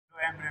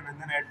am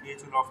Priynandan at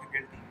BHU Law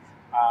Faculty.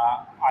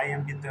 I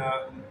am with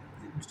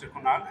Mr.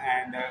 Kunal,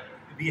 and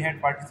we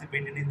had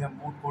participated in the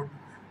moot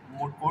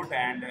court,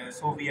 and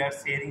so we are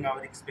sharing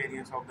our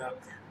experience of the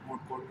moot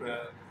court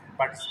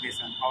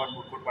participation, our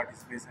moot court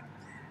participation.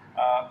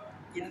 Uh,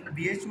 in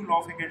BHU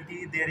Law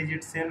Faculty, there is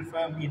itself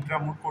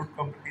intra-moot court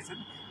competition.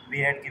 We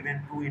had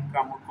given two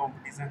intra-moot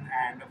competition,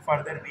 and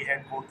further we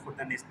had gone for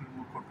the national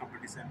moot court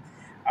competition.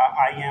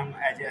 I am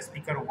as a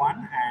speaker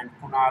one, and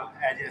Kunal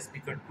as a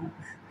speaker two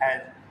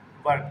has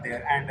worked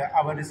there. And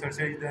our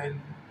researcher is the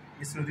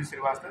Mr.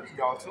 Srivastava is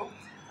also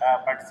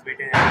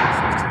participated as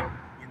a researcher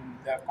in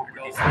the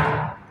competition.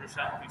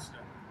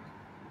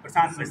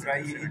 Prashant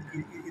Mishra,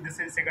 this is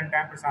the second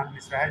time Prashant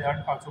Mishra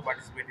has also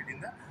participated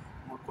in the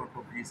moot court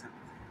competition.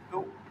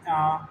 So,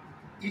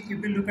 if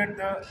we look at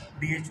the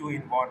BHU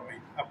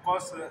environment, of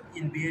course,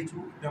 in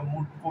BHU, the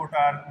moot court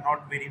are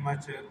not very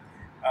much,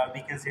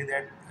 we can say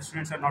that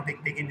students are not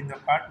taken in the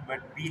part,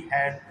 but we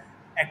had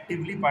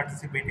actively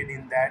participated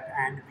in that,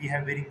 and we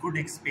have very good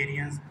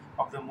experience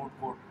of the moot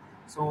court.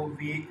 So,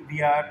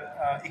 we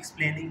are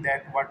explaining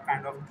that what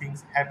kind of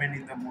things happen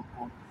in the moot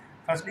court.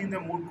 Firstly, in the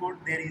moot court,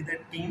 there is a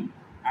team.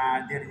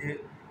 There is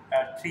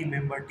a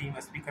three-member team: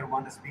 a speaker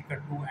one, a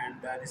speaker two,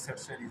 and the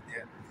researcher is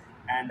there.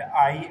 And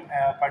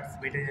I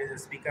participated as a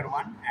speaker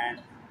one, and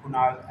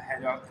Kunal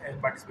has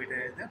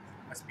participated as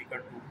a speaker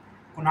two.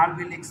 Kunal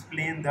will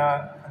explain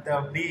the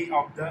way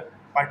of the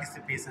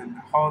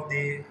participation, how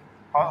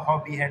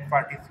we had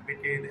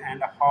participated,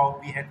 and how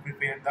we had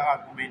prepared the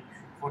argument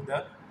for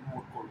the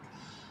moot court.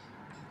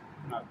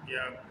 Kunal.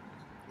 Yeah,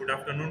 good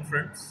afternoon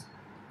friends.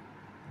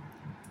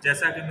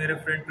 जैसा कि मेरे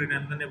friend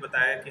प्रियनंदन ने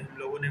बताया कि हम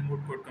लोगों ने moot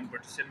court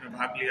competition में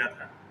भाग लिया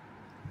था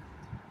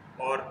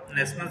और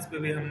नेशनल्स पे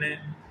भी हमने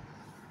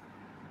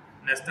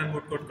नेशनल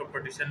मूट कोर्ट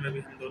कंपटीशन में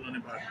भी हम दोनों ने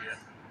भाग लिया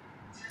था।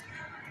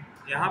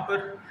 यहाँ पर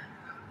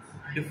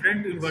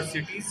डिफरेंट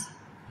यूनिवर्सिटीज़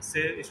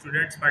से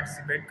स्टूडेंट्स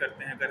पार्टिसिपेट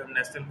करते हैं अगर हम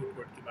नेशनल मूट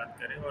कोर्ट की बात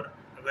करें, और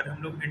अगर हम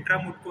लोग इंट्रा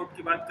मूट कोर्ट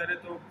की बात करें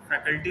तो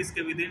फैकल्टीज़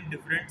के with in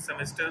different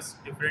semesters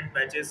different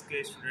batches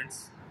के स्टूडेंट्स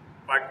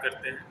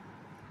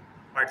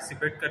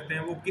पार्टिसिपेट करते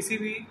हैं। वो किसी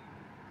भी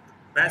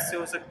बैच से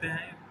हो सकते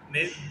हैं,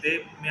 दे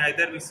मे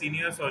आइदर बी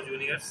सीनियर्स और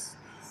juniors,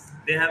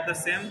 they have the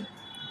same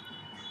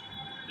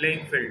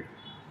playing field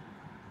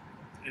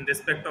in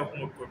respect of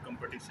moot court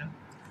competition.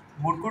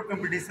 Moot court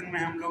competition में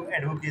हम लोग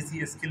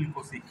एडवोकेसी स्किल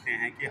को सीखते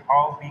हैं कि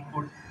how we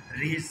could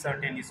reach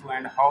certain issue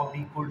and how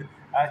we could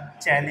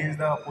challenge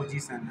the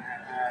opposition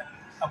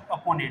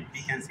opponent,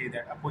 we can say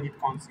that opposite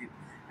concept,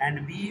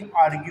 and we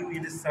argue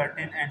in a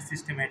certain and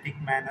systematic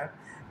manner.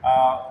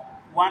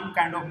 One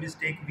kind of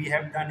mistake we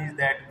have done is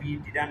that we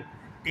didn't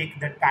take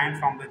the time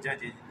from the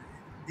judges.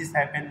 This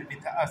happened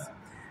with us.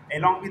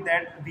 Along with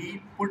that,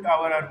 we put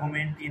our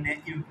argument in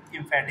an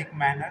emphatic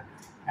manner,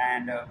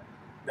 and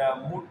the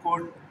moot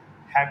court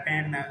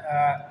happen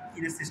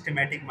in a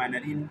systematic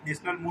manner. In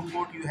national moot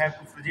court, you have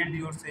to present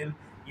yourself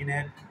in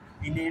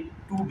a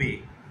two-way.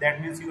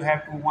 That means you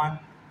have to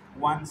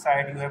one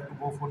side you have to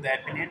go for the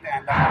appellant,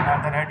 and on the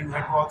other hand you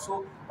have to also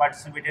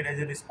participate as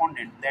a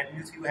respondent. That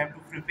means you have to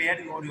prepare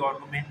your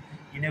argument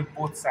in a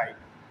both side.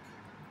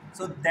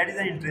 So that is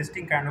an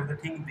interesting kind of the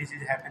thing which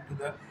is happened to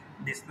the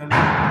national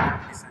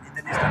competition. In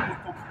the national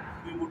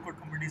moot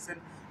court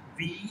competition,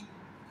 we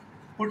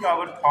put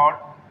our thought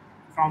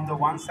from the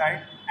one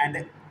side,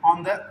 and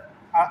on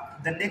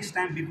the next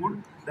time we put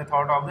the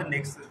thought of the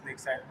next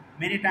side.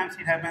 Many times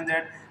it happens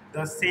that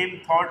the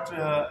same thought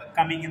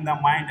coming in the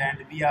mind, and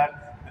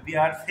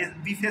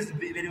we face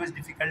very much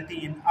difficulty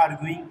in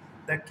arguing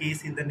the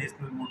case in the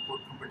national moot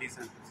court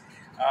competition.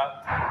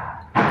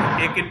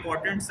 एक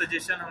important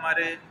suggestion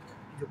हमारे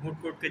जो moot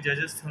court के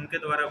जजेस थे उनके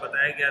द्वारा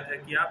बताया गया था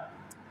कि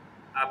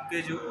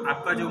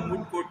आपका जो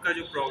मूट कोर्ट का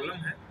जो प्रॉब्लम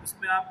है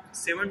उसमें आप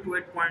 7 to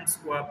 8 पॉइंट्स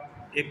को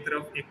आप एक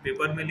तरफ एक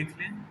पेपर में लिख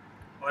लें,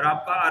 और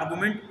आपका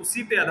आर्गूमेंट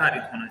उसी पे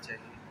आधारित होना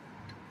चाहिए।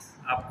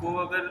 आपको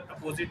अगर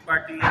अपोजिट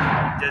पार्टी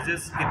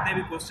जजेस कितने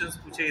भी क्वेश्चंस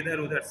पूछे इधर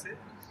उधर से,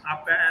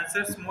 आपका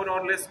आंसर्स मोर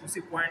और लेस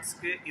उसी पॉइंट्स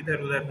के इधर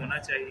उधर होना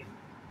चाहिए।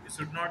 You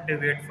should not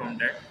deviate from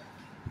that.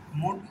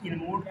 In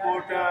moot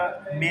court,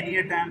 many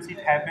a times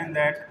it happened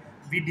that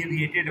we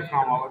deviated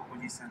from our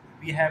position.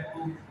 We have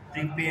to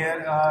prepare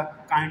a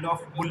kind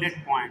of bullet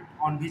point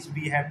on which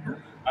we have to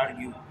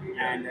argue,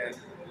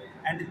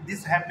 and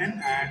this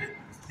happened, and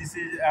this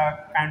is a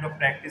kind of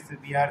practice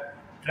we are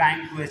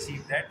trying to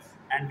achieve that,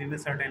 and we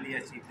will certainly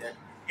achieve that.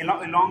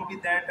 Along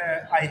with that,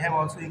 I have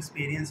also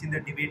experience in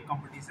the debate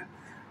competition.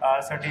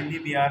 Certainly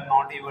we are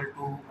not able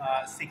to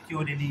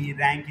secure any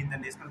rank in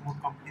the national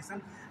moot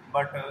competition,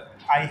 but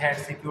I had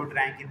secured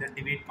rank in the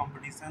debate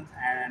competitions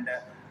and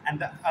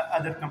the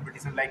other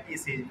competition like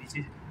essay, which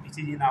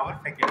is in our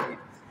faculty.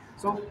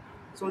 So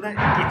the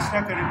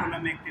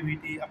extracurriculum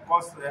activity, of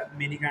course,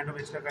 many kind of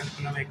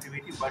extracurriculum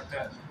activity, but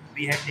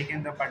we had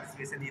taken the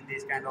participation in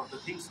this kind of the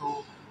thing.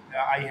 So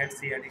I had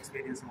shared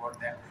experience about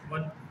that.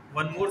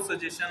 One more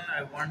suggestion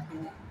I want to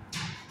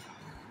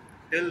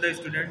tell the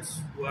students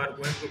who are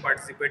going to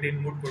participate in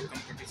moot court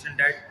competition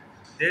that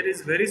there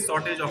is very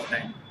shortage of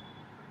time.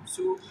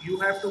 So you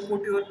have to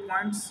put your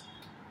points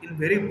in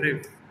very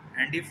brief.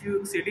 And if you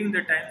exceeding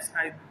the times,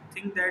 I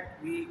think that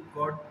we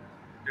got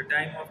the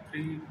time of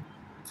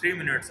 3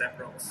 minutes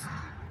approx.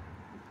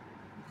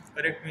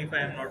 Correct me if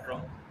I am not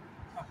wrong.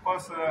 Of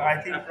course, I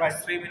think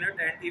Approx 3 minutes.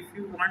 And if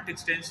you want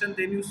extension,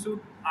 then you should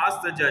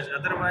ask the judge.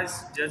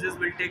 Otherwise, judges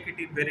will take it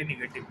in very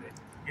negative way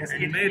yes,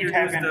 and it, may it reduce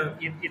happens.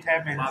 the It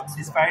happens. marks.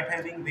 Despite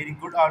having very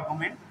good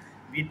argument,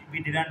 we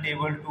didn't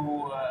able to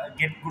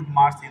get good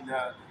marks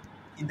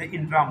in the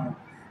intra-moot.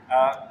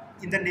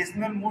 In the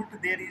national moot,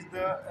 there is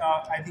the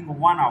I think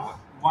 1 hour,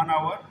 1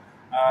 hour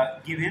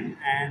given,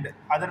 and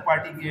other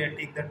party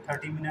take the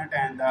 30 minute,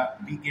 and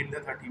we get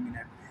the 30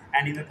 minute.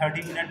 And in the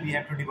 30 minute, we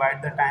have to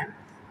divide the time,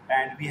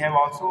 and we have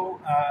also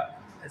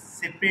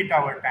separate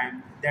our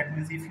time. That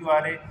means if you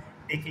are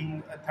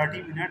taking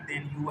 30 minutes,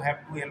 then you have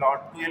to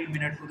allot 12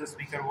 minutes to the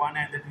speaker 1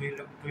 and the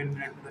 12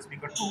 minutes to the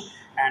speaker 2,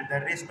 and the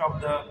rest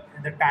of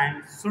the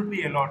time should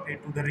be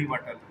allotted to the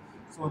rebuttal.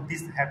 So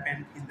this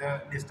happened in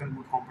the national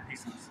moot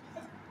competitions.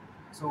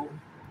 So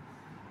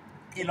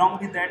along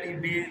with that,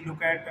 if we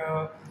look at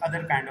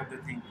other kind of the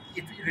thing,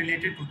 if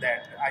related to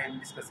that, I am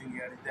discussing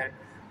here is that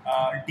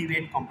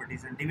debate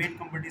competition. Debate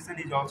competition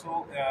is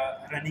also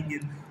running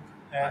in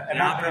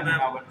यहाँ पे running मैं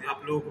our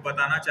आप लोगों को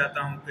बताना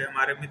चाहता हूँ कि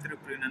हमारे मित्र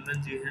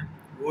प्रियनंदन जी हैं,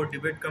 वो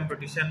डिबेट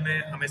कंपटीशन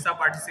में हमेशा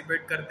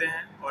पार्टिसिपेट करते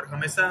हैं और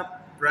हमेशा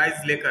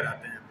प्राइज लेकर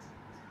आते हैं।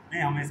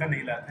 नहीं, हमेशा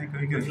नहीं लाते हैं,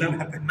 कभी कभी मतलब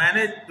लाते हैं।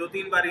 मैंने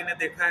 2-3 बार इन्हें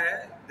देखा है,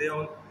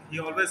 he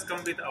always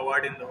come with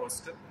award in the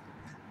hostel।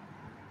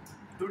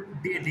 तो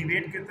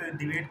डिबेट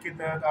के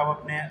तहत आप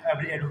अपने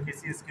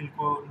एडवोकेसी स्किल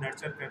को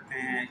नर्चर करते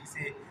हैं,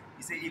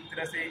 इसे एक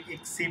तरह से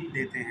एक शेप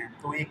देते हैं,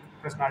 तो एक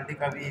पर्सनालिटी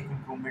का भी एक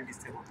इम्प्रूवमेंट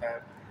इससे होता है।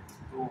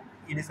 तो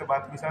इन्हीं सब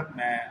बातों के साथ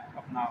मैं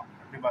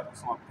अपनी बात को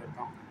समाप्त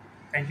करता हूँ।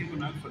 Thank you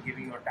Kunal for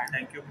giving your time.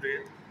 Thank you प्रिय,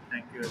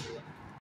 थैंक यू एवरीवन।